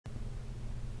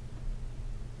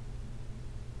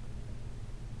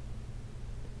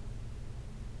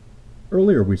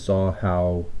Earlier we saw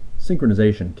how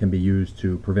synchronization can be used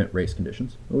to prevent race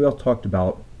conditions. We also talked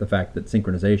about the fact that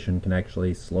synchronization can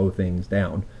actually slow things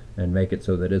down and make it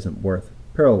so that it isn't worth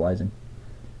parallelizing.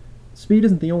 Speed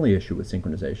isn't the only issue with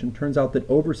synchronization. Turns out that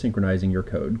over-synchronizing your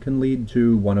code can lead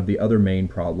to one of the other main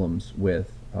problems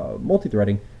with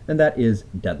multi-threading, and that is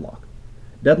deadlock.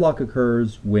 Deadlock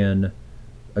occurs when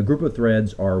a group of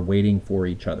threads are waiting for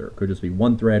each other. It could just be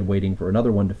one thread waiting for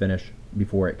another one to finish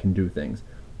before it can do things.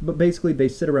 But basically they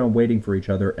sit around waiting for each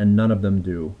other and none of them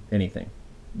do anything.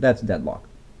 That's deadlock.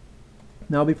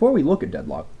 Now before we look at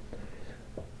deadlock,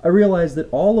 I realized that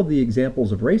all of the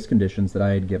examples of race conditions that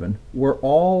I had given were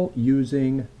all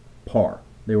using par.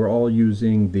 They were all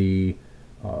using the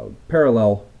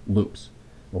parallel loops,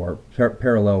 or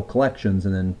parallel collections,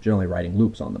 and then generally writing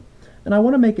loops on them. And I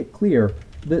want to make it clear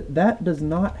that that does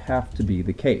not have to be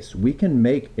the case. We can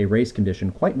make a race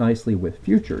condition quite nicely with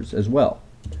futures as well.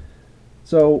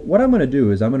 So what I'm going to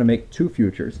do is I'm going to make two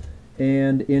futures,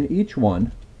 and in each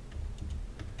one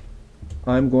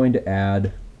I'm going to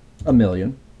add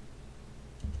 1,000,000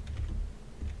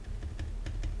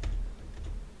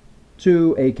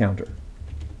 to a counter.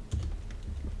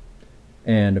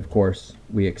 And of course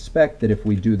we expect that if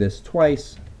we do this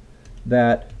twice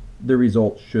that the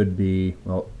result should be,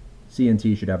 well,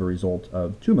 CNT should have a result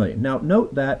of 2,000,000. Now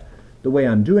note that the way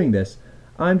I'm doing this,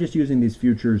 I'm just using these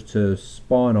futures to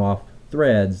spawn off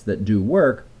threads that do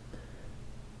work.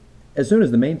 As soon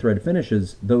as the main thread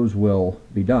finishes, those will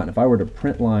be done. If I were to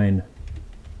print line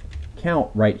count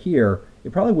right here,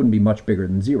 it probably wouldn't be much bigger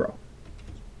than 0.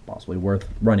 Possibly worth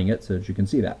running it so that you can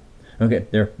see that. Okay,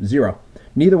 there, 0.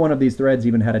 Neither one of these threads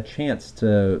even had a chance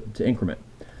to increment.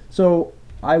 So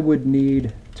I would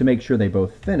need to make sure they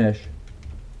both finish,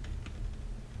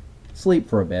 sleep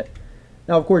for a bit.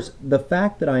 Now, of course, the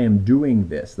fact that I am doing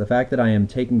this, the fact that I am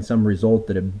taking some result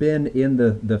that have been in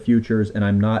the futures and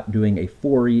I'm not doing a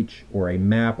for each or a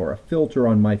map or a filter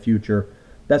on my future,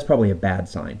 that's probably a bad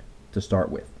sign to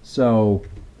start with. So,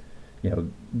 you know,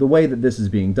 the way that this is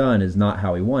being done is not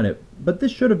how we want it, but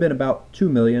this should have been about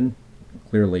 2,000,000.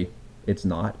 Clearly, it's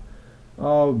not.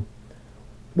 Well,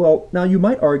 now you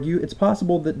might argue it's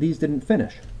possible that these didn't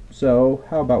finish. So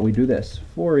how about we do this?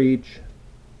 For each,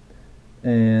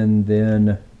 and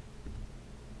then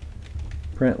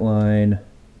print line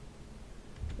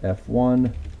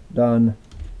F1 done.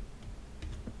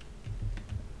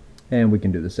 And we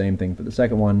can do the same thing for the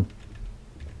second one,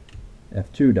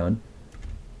 F2 done.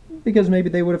 Because maybe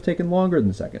they would have taken longer than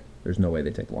the second. There's no way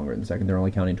they take longer than the second. They're only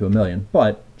counting to 1,000,000.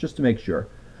 But just to make sure,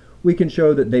 we can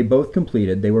show that they both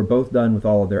completed. They were both done with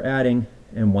all of their adding.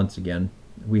 And once again,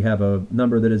 we have a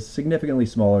number that is significantly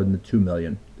smaller than the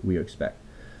 2,000,000 that we expect.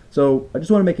 So I just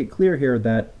want to make it clear here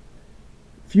that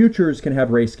futures can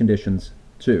have race conditions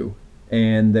too,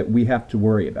 and that we have to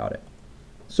worry about it.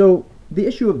 So the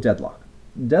issue of deadlock.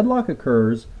 Deadlock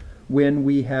occurs when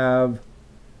we have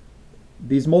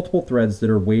these multiple threads that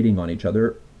are waiting on each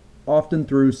other, often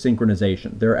through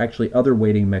synchronization. There are actually other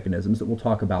waiting mechanisms that we'll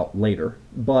talk about later,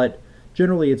 but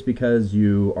generally it's because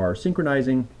you are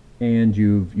synchronizing and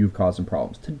you've caused some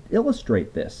problems. To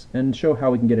illustrate this and show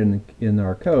how we can get it in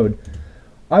our code,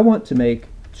 I want to make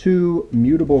two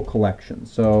mutable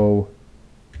collections. So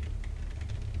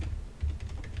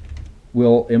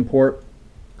we'll import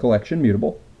collection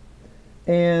mutable,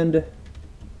 and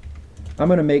I'm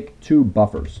going to make two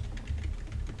buffers.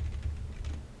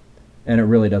 And it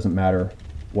really doesn't matter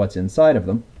what's inside of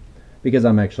them, because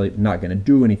I'm actually not going to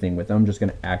do anything with them. I'm just going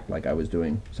to act like I was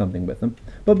doing something with them.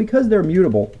 But because they're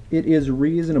mutable, it is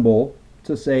reasonable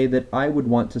to say that I would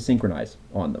want to synchronize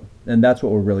on them. And that's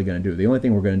what we're really going to do. The only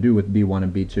thing we're going to do with B1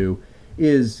 and B2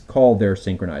 is call their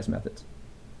synchronize methods.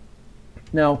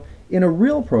 Now, in a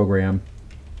real program,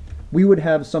 we would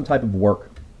have some type of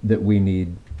work that we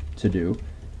need to do,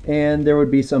 and there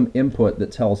would be some input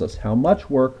that tells us how much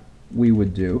work we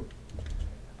would do.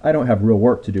 I don't have real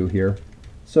work to do here,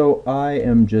 so I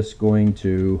am just going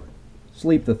to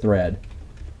sleep the thread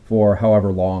for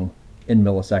however long in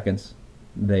milliseconds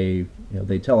they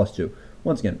tell us to.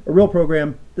 Once again, a real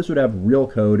program, this would have real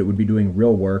code, it would be doing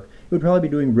real work. It would probably be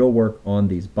doing real work on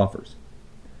these buffers.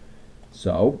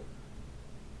 So,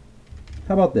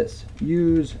 how about this?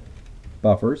 Use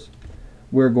buffers.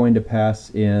 We're going to pass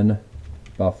in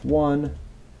buff1,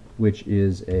 which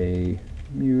is a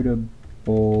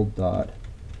mutable dot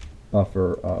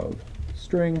buffer of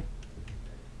string,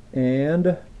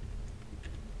 and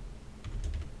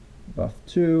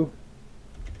buff2,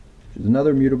 which is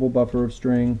another mutable buffer of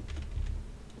string.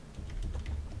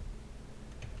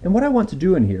 And what I want to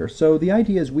do in here, so the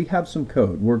idea is we have some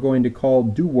code. We're going to call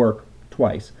do work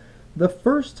twice. The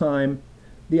first time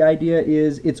the idea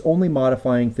is it's only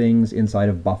modifying things inside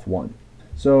of buff1.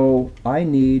 So I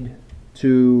need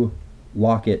to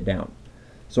lock it down.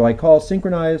 So I call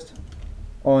synchronized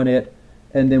on it,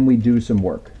 and then we do some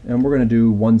work. And we're going to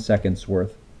do 1 second's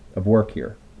worth of work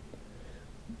here.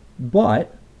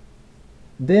 But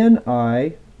then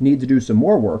I need to do some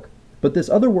more work, but this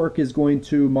other work is going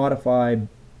to modify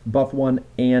buff1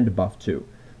 and buff2.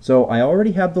 So I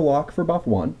already have the lock for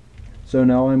buff1, so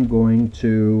now I'm going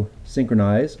to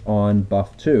synchronize on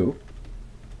buff2,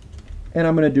 and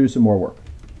I'm going to do some more work.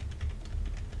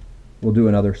 We'll do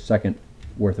another second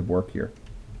worth of work here.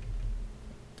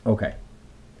 Okay.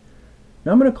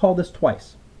 Now I'm going to call this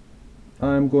twice.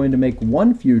 I'm going to make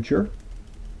one future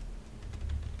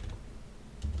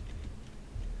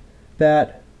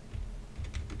that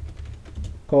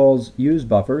calls use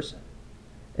buffers,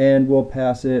 and we'll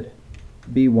pass it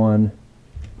B1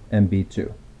 and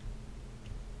B2.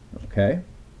 Okay.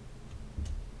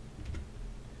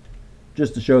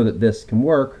 Just to show that this can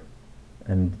work,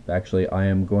 and actually I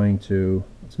am going to,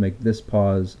 let's make this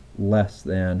pause less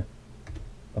than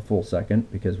a full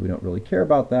second because we don't really care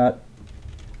about that.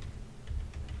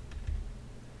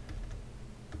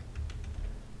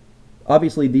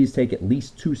 Obviously these take at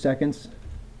least 2 seconds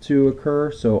to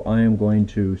occur, so I am going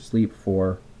to sleep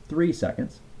for 3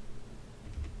 seconds.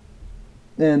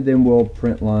 And then we'll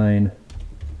print line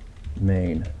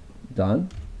main done.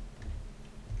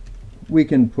 We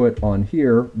can put on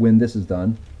here when this is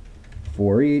done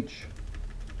for each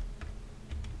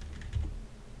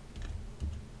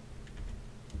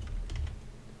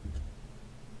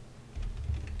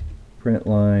print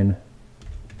line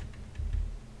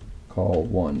call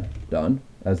 1 done.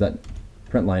 As that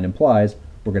print line implies,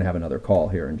 we're going to have another call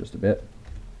here in just a bit.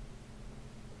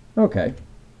 Okay.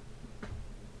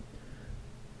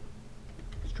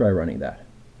 Let's try running that.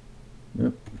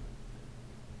 Yep.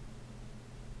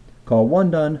 Call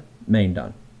 1 done, main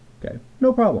done. Okay,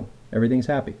 no problem. Everything's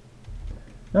happy.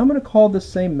 Now I'm going to call this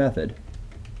same method,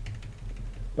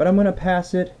 but I'm going to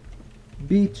pass it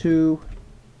B2,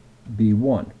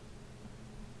 B1.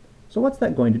 So what's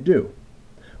that going to do?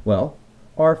 Well,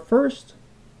 our first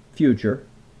future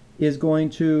is going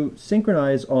to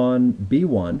synchronize on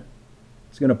B1.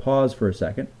 It's going to pause for a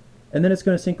second, and then it's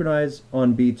going to synchronize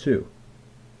on B2.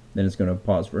 Then it's going to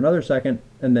pause for another second,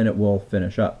 and then it will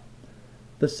finish up.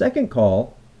 The second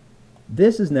call,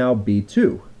 this is now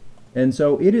B2. And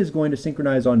so it is going to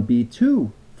synchronize on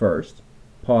B2 first,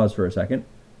 pause for a second,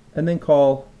 and then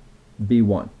call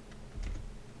B1.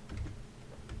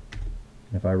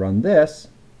 If I run this,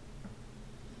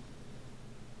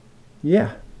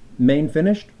 yeah, main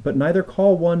finished, but neither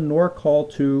call 1 nor call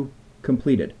 2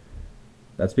 completed.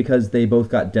 That's because they both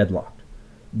got deadlocked.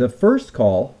 The first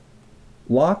call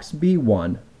locks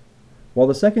B1, while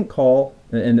the second call,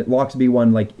 and it locks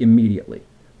B1 like immediately.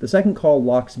 The second call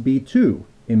locks B2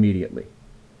 immediately.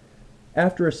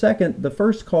 After a second, the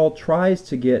first call tries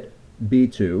to get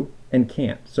B2 and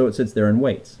can't, so it sits there and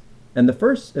waits. And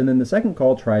then the second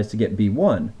call tries to get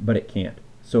B1, but it can't,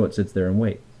 so it sits there and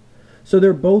waits. So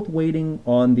they're both waiting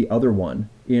on the other one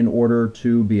in order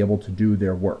to be able to do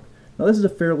their work. Now this is a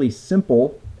fairly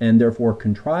simple and therefore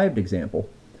contrived example,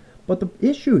 but the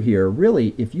issue here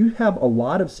really, if you have a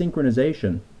lot of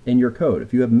synchronization in your code,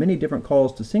 if you have many different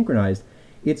calls to synchronize,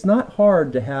 it's not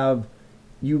hard to have,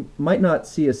 you might not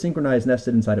see a synchronized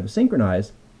nested inside of a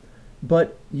synchronized,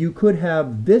 but you could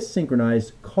have this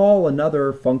synchronized call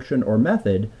another function or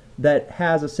method that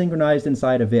has a synchronized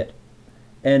inside of it.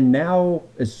 And now,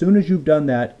 as soon as you've done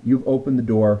that, you've opened the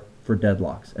door for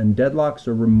deadlocks. And deadlocks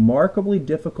are remarkably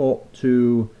difficult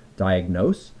to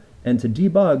diagnose and to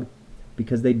debug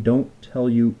because they don't tell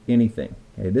you anything.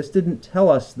 Okay, this didn't tell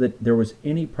us that there was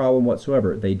any problem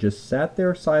whatsoever. They just sat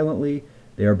there silently.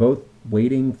 They are both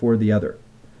waiting for the other.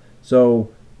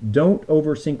 So don't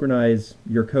over synchronize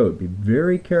your code. Be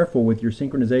very careful with your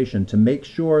synchronization to make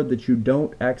sure that you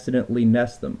don't accidentally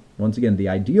nest them. Once again, the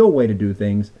ideal way to do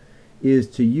things is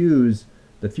to use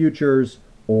the futures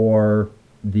or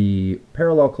the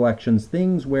parallel collections,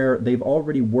 things where they've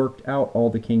already worked out all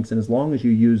the kinks, and as long as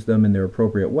you use them in their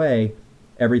appropriate way,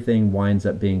 everything winds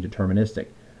up being deterministic.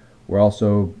 We're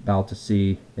also about to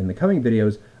see in the coming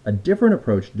videos a different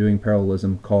approach to doing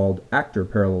parallelism called actor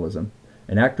parallelism.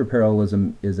 And actor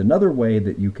parallelism is another way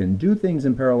that you can do things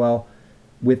in parallel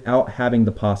without having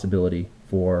the possibility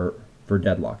for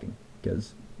deadlocking,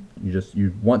 because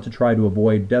you want to try to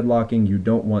avoid deadlocking. You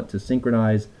don't want to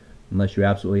synchronize unless you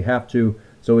absolutely have to.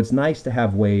 So it's nice to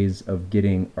have ways of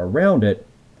getting around it.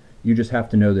 You just have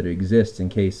to know that it exists in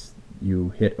case you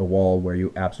hit a wall where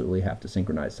you absolutely have to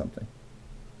synchronize something.